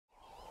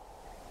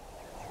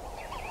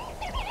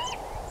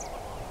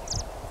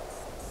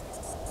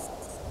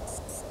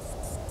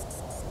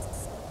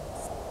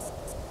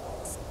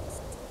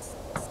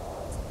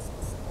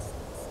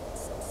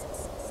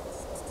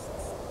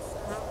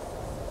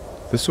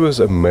This was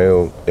a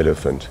male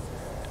elephant,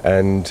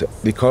 and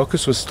the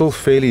carcass was still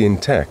fairly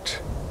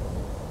intact.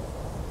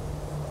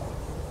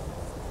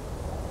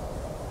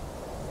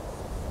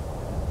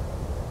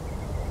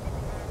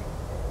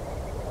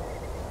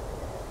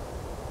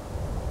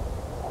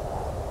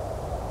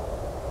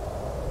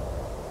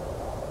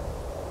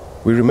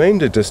 We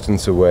remained a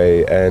distance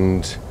away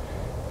and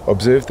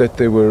observed that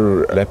there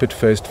were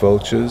lappet-faced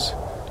vultures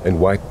and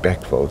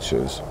white-backed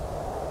vultures.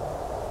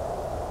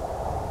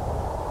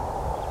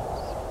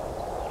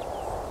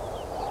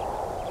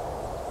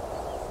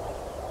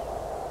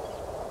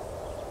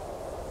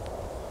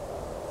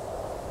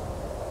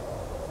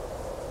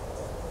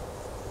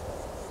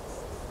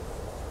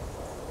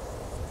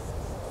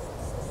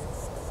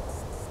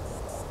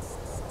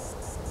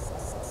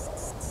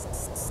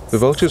 The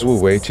vultures were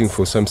waiting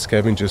for some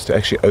scavengers to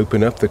actually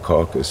open up the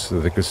carcass so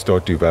they could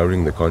start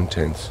devouring the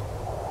contents.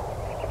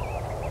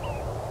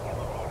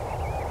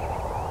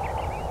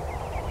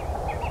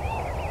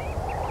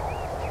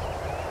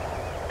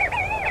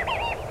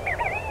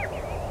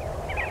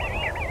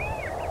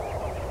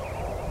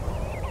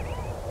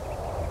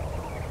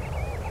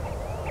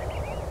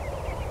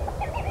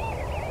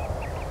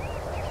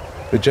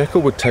 The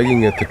jackal were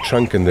tugging at the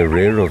trunk and the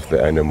rear of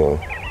the animal,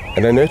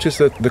 and I noticed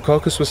that the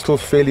carcass was still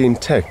fairly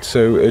intact,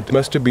 so it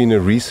must have been a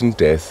recent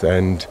death,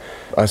 and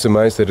I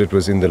surmised that it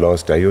was in the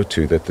last day or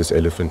two that this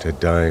elephant had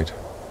died.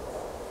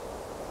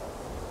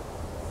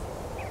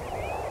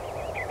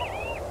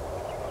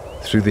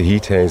 Through the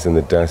heat haze and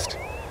the dust,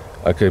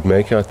 I could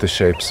make out the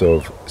shapes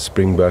of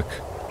springbuck,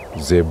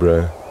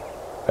 zebra,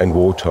 and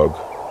warthog.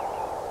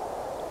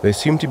 They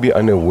seemed to be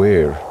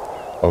unaware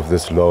of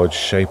this large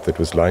shape that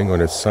was lying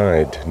on its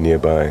side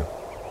nearby.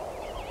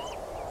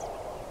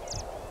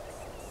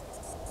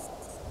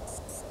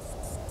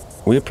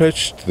 We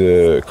approached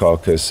the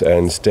carcass,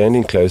 and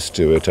standing close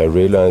to it, I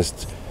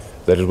realized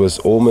that it was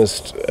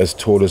almost as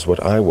tall as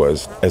what I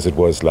was, as it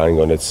was lying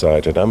on its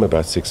side, and I'm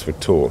about 6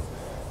 foot tall.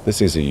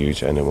 This is a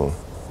huge animal.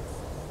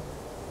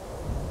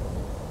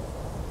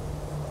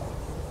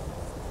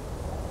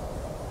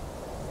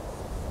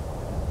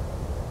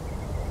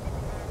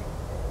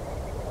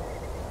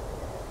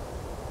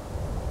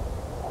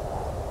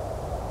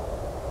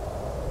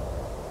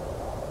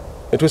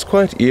 It was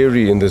quite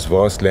eerie in this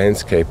vast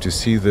landscape to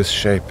see this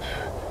shape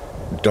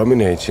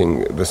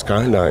dominating the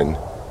skyline.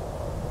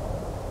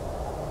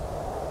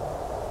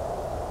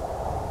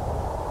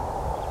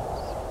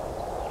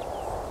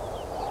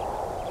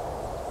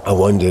 I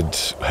wondered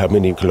how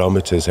many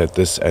kilometers had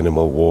this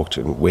animal walked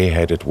and where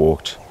had it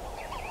walked.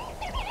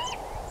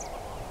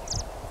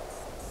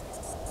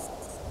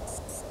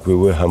 We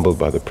were humbled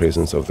by the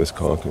presence of this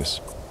carcass.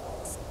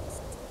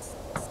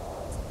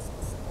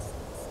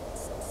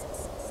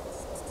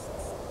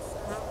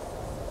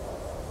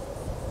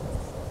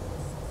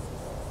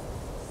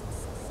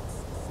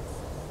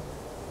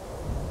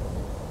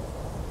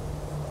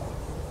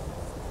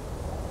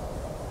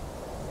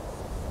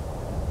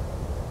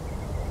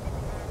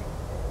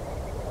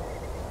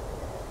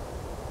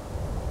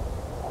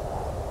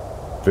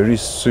 Very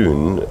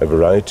soon, a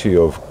variety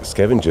of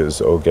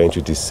scavengers are going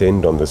to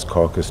descend on this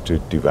carcass to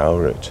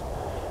devour it.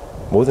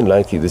 More than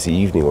likely this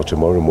evening or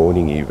tomorrow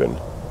morning even.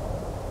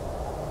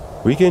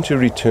 We're going to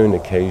return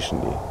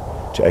occasionally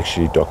to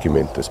actually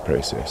document this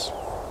process.